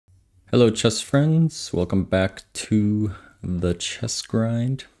Hello, chess friends. Welcome back to the chess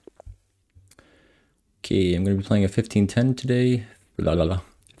grind. Okay, I'm going to be playing a 15-10 today.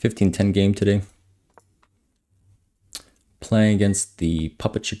 15-10 game today. Playing against the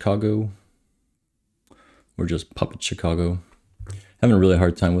Puppet Chicago. Or just Puppet Chicago. Having a really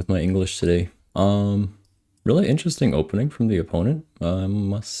hard time with my English today. Really interesting opening from the opponent. I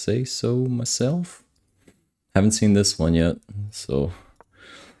must say so myself. Haven't seen this one yet, so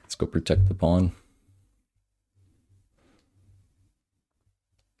let's go protect the pawn.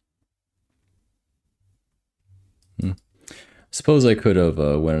 Suppose I could have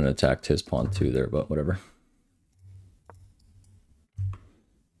went and attacked his pawn too there, but whatever.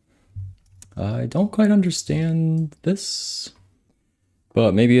 I don't quite understand this,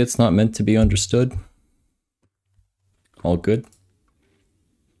 but maybe it's not meant to be understood. All good.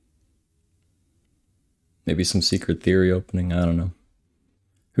 Maybe some secret theory opening, I don't know.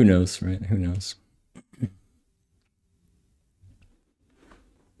 Who knows, right? Who knows?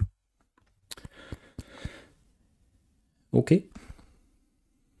 Okay.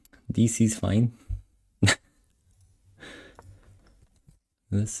 DC's fine.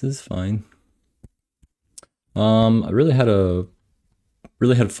 This is fine. I really had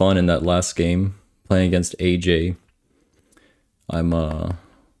fun in that last game playing against AJ. I'm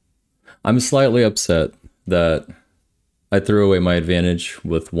slightly upset that I threw away my advantage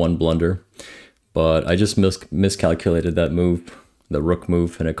with one blunder, but I just miscalculated that move, the rook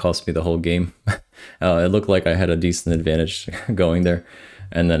move, and it cost me the whole game. It looked like I had a decent advantage going there,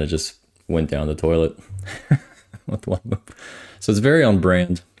 and then it just went down the toilet with one move. So it's very on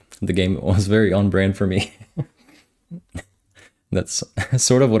brand. The game was very on brand for me. That's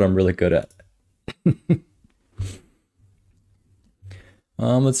sort of what I'm really good at.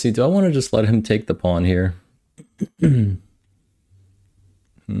 Let's see. Do I want to just let him take the pawn here?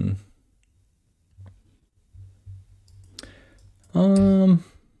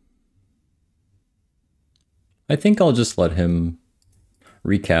 I think I'll just let him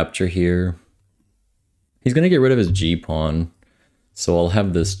recapture here. He's gonna get rid of his G pawn, so I'll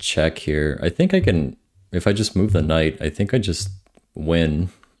have this check here. I think I can, if I just move the knight, I think I just win,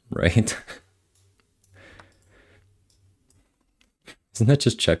 right? Isn't that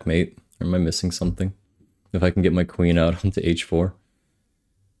just checkmate? Or am I missing something? If I can get my queen out onto h4.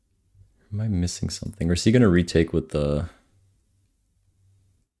 Am I missing something? Or is he gonna retake with the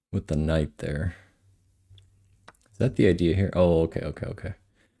knight there? Is that the idea here? Oh, okay.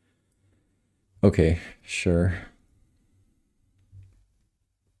 Okay, sure.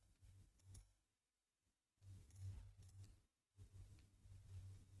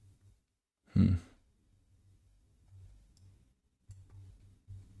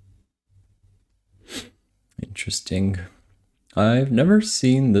 Interesting. I've never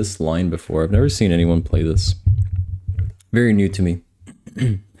seen this line before. I've never seen anyone play this. Very new to me.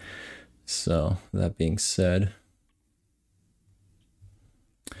 So, that being said,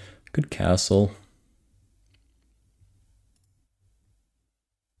 good castle.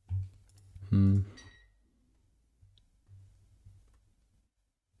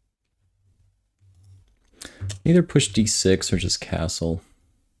 Either push d6 or just castle.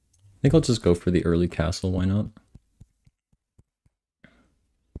 I think I'll just go for the early castle, why not?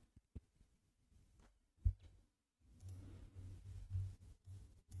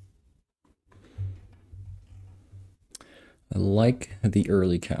 I like the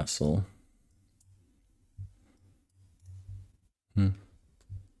early castle.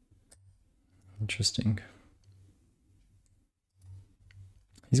 Interesting.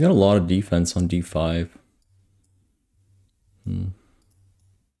 He's got a lot of defense on d5.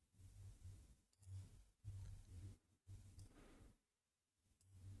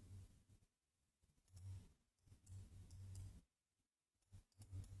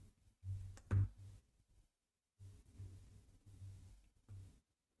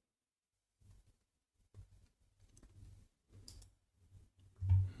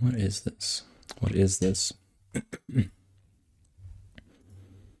 What is this? What is this?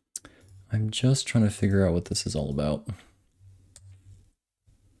 I'm just trying to figure out what this is all about.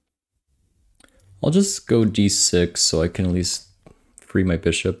 I'll just go d6 so I can at least free my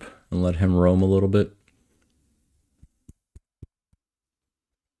bishop and let him roam a little bit.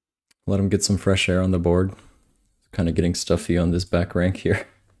 Let him get some fresh air on the board. Kind of getting stuffy on this back rank here.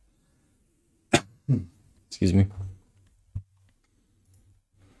 Excuse me.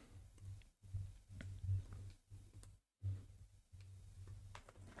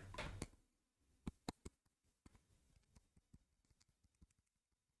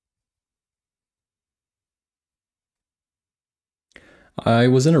 I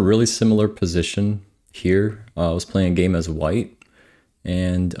was in a really similar position here. I was playing a game as white,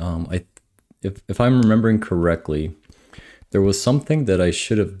 and if I'm remembering correctly, there was something that I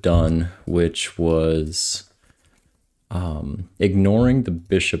should have done, which was ignoring the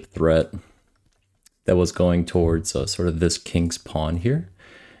bishop threat that was going towards sort of this king's pawn here.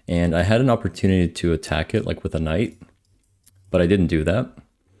 And I had an opportunity to attack it like with a knight, but I didn't do that.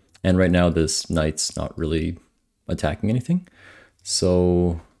 And right now this knight's not really attacking anything.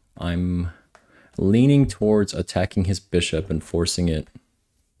 So I'm leaning towards attacking his bishop and forcing it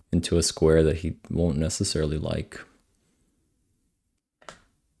into a square that he won't necessarily like.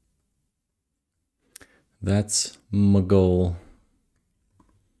 That's my goal.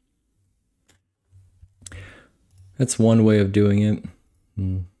 That's one way of doing it.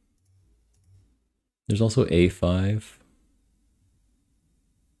 There's also a5.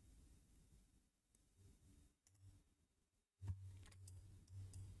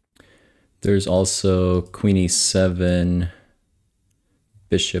 There's also queen e7,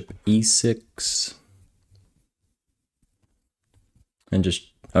 bishop e6. And just,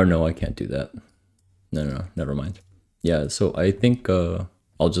 oh no, I can't do that. No, never mind. Yeah, so I think I'll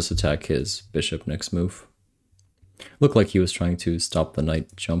just attack his bishop next move. Looked like he was trying to stop the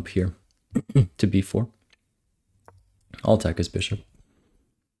knight jump here to b4. I'll attack his bishop.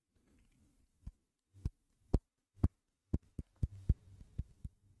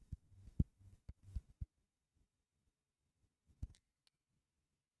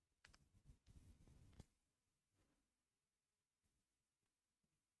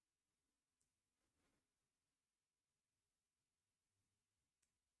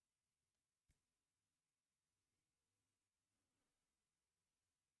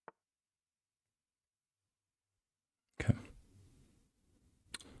 Okay.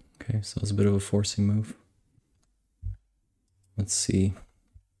 Okay, so that's a bit of a forcing move. Let's see.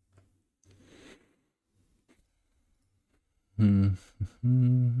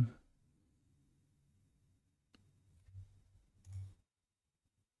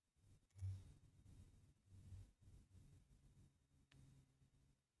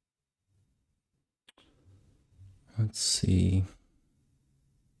 Let's see.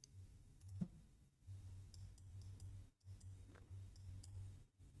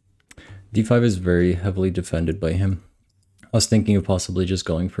 d5 is very heavily defended by him. I was thinking of possibly just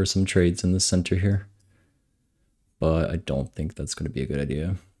going for some trades in the center here, but I don't think that's going to be a good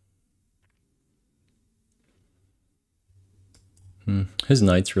idea. His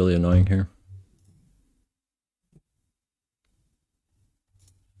knight's really annoying here.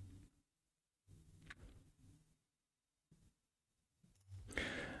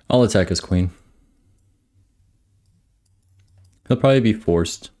 I'll attack his queen. He'll probably be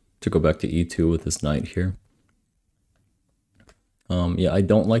forced to go back to e2 with his knight here. Yeah, I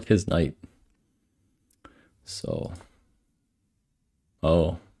don't like his knight. So,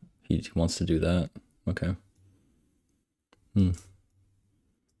 oh, he wants to do that. Okay.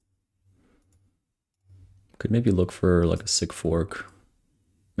 Could maybe look for like a sick fork.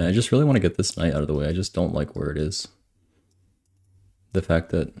 Man, I just really want to get this knight out of the way. I just don't like where it is. The fact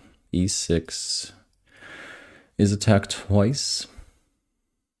that e6 is attacked twice.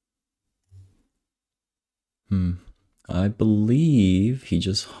 I believe he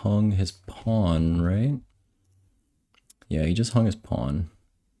just hung his pawn, right? Yeah, he just hung his pawn.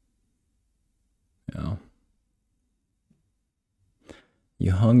 Yeah.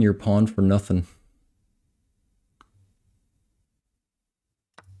 You hung your pawn for nothing.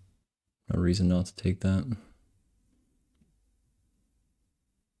 No reason not to take that.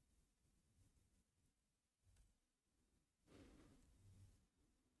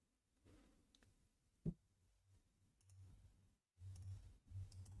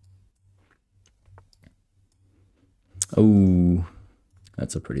 Oh,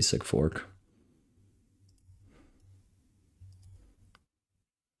 that's a pretty sick fork.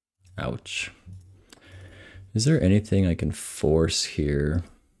 Ouch. Is there anything I can force here?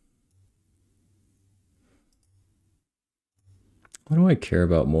 What do I care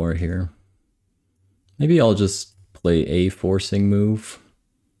about more here? Maybe I'll just play a forcing move.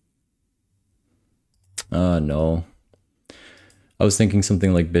 No. I was thinking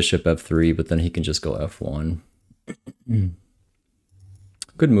something like bishop f3, but then he can just go f1.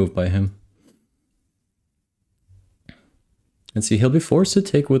 Good move by him. And see, he'll be forced to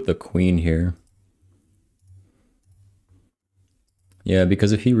take with the queen here. Yeah,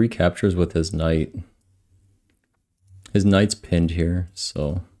 because if he recaptures with his knight's pinned here,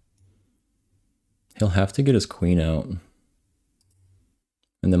 so he'll have to get his queen out.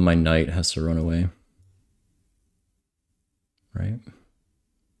 And then my knight has to run away. Right?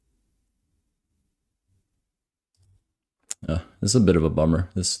 This is a bit of a bummer.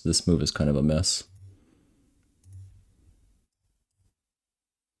 This move is kind of a mess.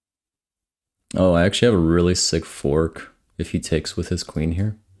 Oh, I actually have a really sick fork if he takes with his queen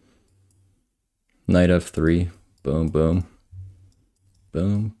here. Knight f3, boom, boom,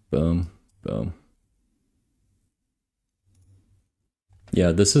 boom, boom, boom.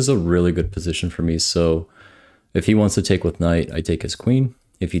 Yeah, this is a really good position for me. So if he wants to take with knight, I take his queen.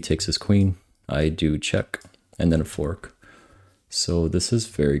 If he takes his queen, I do check and then a fork. So this is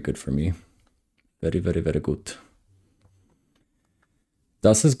very good for me. Very, very, very good.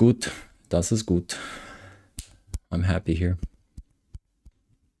 Das ist gut. Das ist gut. I'm happy here.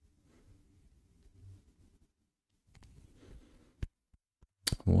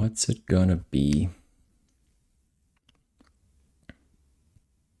 What's it gonna be?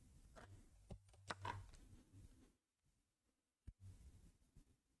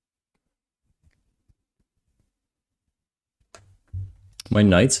 My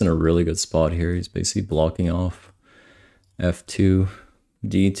knight's in a really good spot here. He's basically blocking off f2,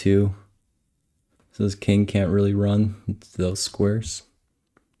 d2. So his king can't really run those squares.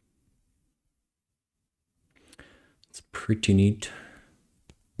 It's pretty neat.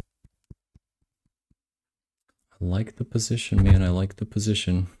 I like the position, man. I like the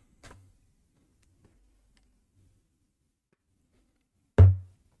position.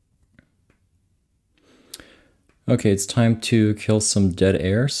 Okay, it's time to kill some dead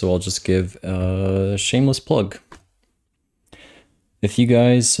air, so I'll just give a shameless plug. If you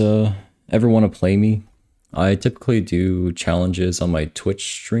guys ever want to play me, I typically do challenges on my Twitch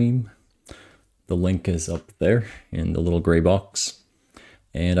stream. The link is up there in the little gray box.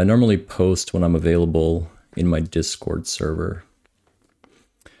 And I normally post when I'm available in my Discord server.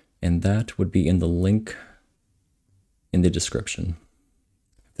 And that would be in the link in the description,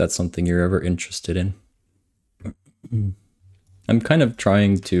 if that's something you're ever interested in. I'm kind of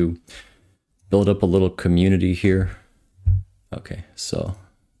trying to build up a little community here. Okay, so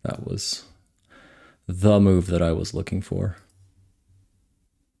that was the move that I was looking for.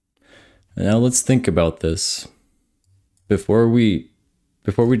 And now let's think about this. Before we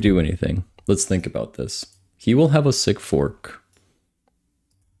do anything, let's think about this. He will have a sick fork.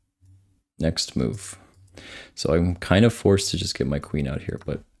 Next move. So I'm kind of forced to just get my queen out here,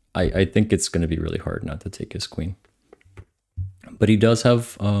 but I think it's going to be really hard not to take his queen. But he does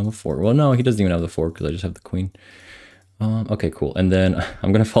have a fork. Well, no, he doesn't even have the fork because I just have the queen. Okay, cool. And then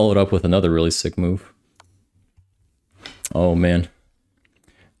I'm going to follow it up with another really sick move. Oh, man.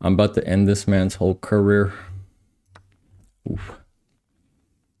 I'm about to end this man's whole career. Oof.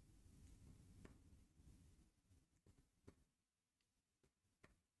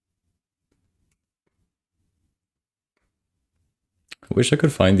 I wish I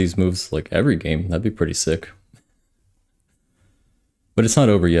could find these moves like every game. That'd be pretty sick. But it's not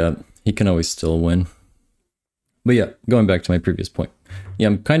over yet. He can always still win. But yeah, going back to my previous point. Yeah,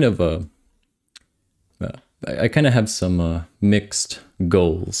 I'm kind of I kind of have some mixed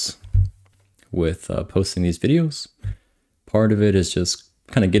goals with posting these videos. Part of it is just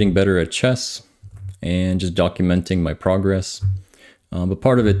kind of getting better at chess and just documenting my progress. But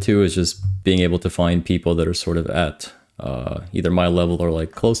part of it too is just being able to find people that are sort of at either my level or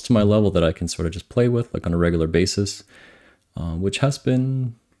like close to my level that I can sort of just play with like on a regular basis, which has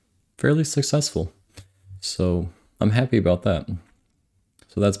been fairly successful. So I'm happy about that.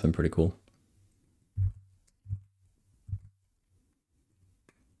 So that's been pretty cool.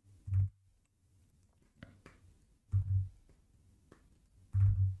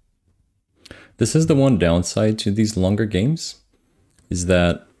 This is the one downside to these longer games, is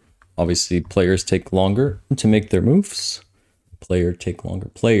that obviously players take longer to make their moves. Players take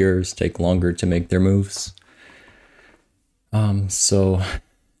longer to make their moves. So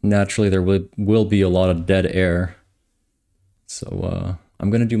naturally there will be a lot of dead air. So I'm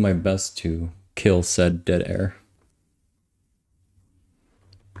gonna do my best to kill said dead air.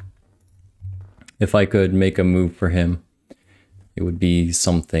 If I could make a move for him, it would be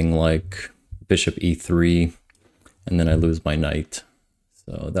something like bishop e3, and then I lose my knight.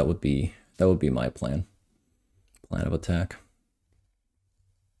 So that would be my plan of attack.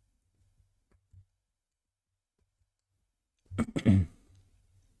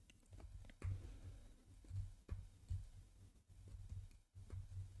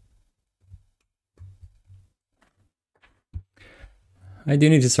 I do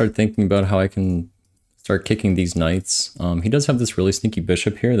need to start thinking about how I can start kicking these knights. He does have this really sneaky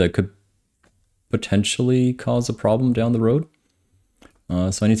bishop here that could potentially cause a problem down the road.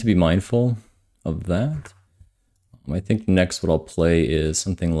 So I need to be mindful of that. I think next what I'll play is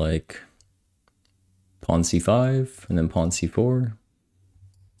something like pawn c5, and then pawn c4.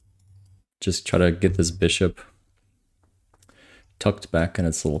 Just try to get this bishop tucked back in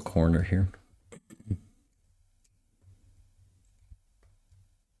its little corner here.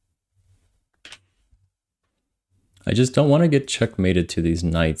 I just don't want to get checkmated to these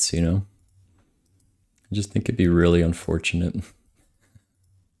knights, you know? I just think it'd be really unfortunate.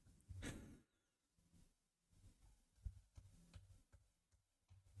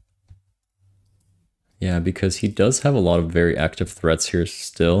 Yeah, because he does have a lot of very active threats here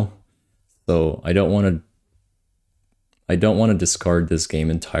still. So I don't want to discard this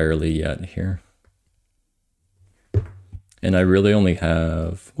game entirely yet here. And I really only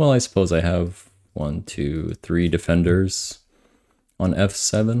have, well, I suppose I have 1, 2, 3 defenders on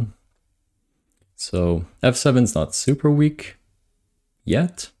f7. So f7's not super weak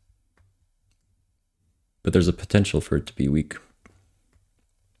yet, but there's a potential for it to be weak.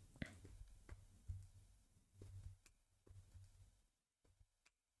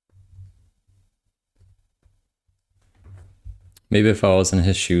 Maybe if I was in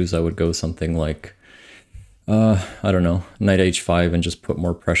his shoes, I would go something like, I don't know, knight h5 and just put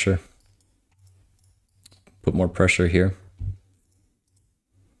more pressure. Put more pressure here.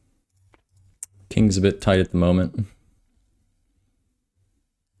 King's a bit tight at the moment.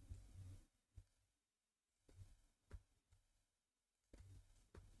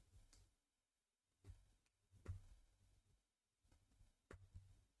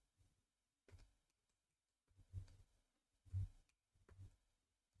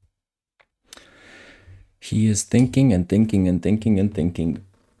 He is thinking and thinking and thinking and thinking.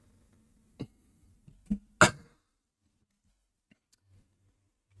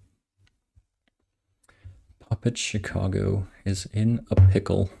 Puppet Chicago is in a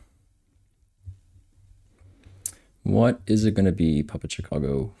pickle. What is it going to be, Puppet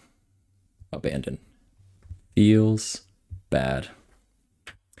Chicago? Abandon. Feels bad.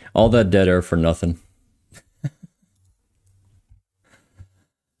 All that dead air for nothing.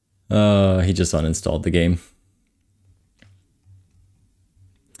 He just uninstalled the game.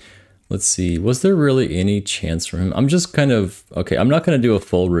 Let's see. Was there really any chance for him? I'm just kind of... Okay, I'm not going to do a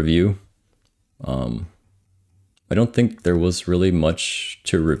full review. I don't think there was really much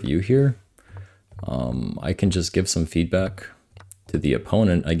to review here. I can just give some feedback to the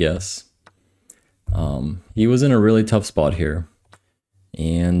opponent, I guess. He was in a really tough spot here.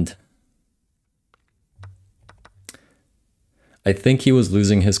 And I think he was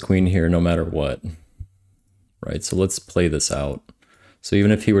losing his queen here no matter what. Right, so let's play this out. So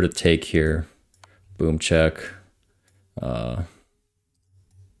even if he were to take here, boom, check. Let's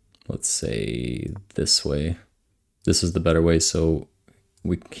say this way. This is the better way, so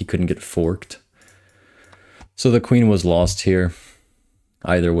he couldn't get forked. So the queen was lost here,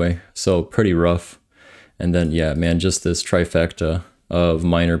 either way. So pretty rough. And then, yeah, man, just this trifecta of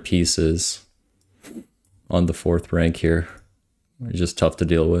minor pieces on the 4th rank here. It's just tough to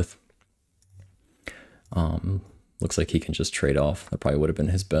deal with. Looks like he can just trade off. That probably would have been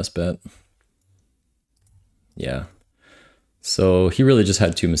his best bet. Yeah. So he really just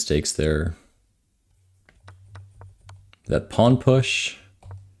had 2 mistakes there. That pawn push,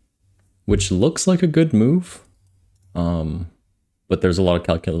 which looks like a good move, but there's a lot of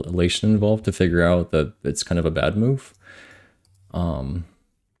calculation involved to figure out that it's kind of a bad move.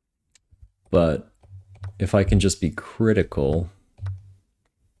 But if I can just be critical,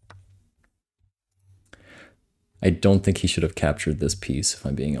 I don't think he should have captured this piece, if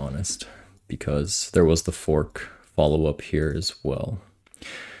I'm being honest, because there was the fork follow-up here as well.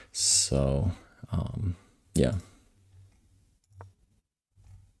 So, yeah.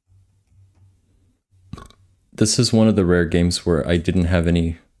 This is one of the rare games where I didn't have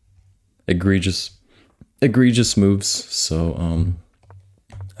any egregious moves, so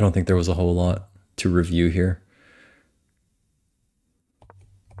I don't think there was a whole lot to review here.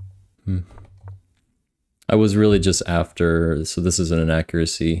 I was really just after, so this is an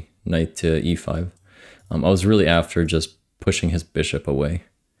inaccuracy, knight to e5. I was really after just pushing his bishop away.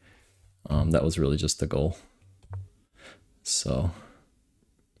 That was really just the goal. So...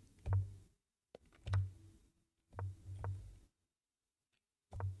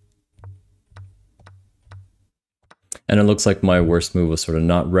 And it looks like my worst move was sort of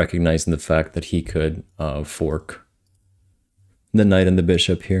not recognizing the fact that he could fork the knight and the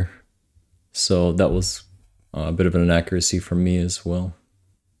bishop here. So that was a bit of an inaccuracy from me as well.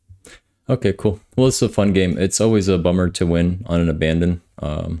 Okay, cool. Well, it's a fun game. It's always a bummer to win on an abandon.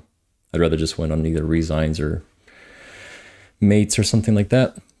 I'd rather just win on either resigns or mates or something like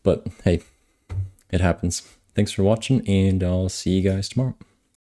that. But hey, it happens. Thanks for watching, and I'll see you guys tomorrow.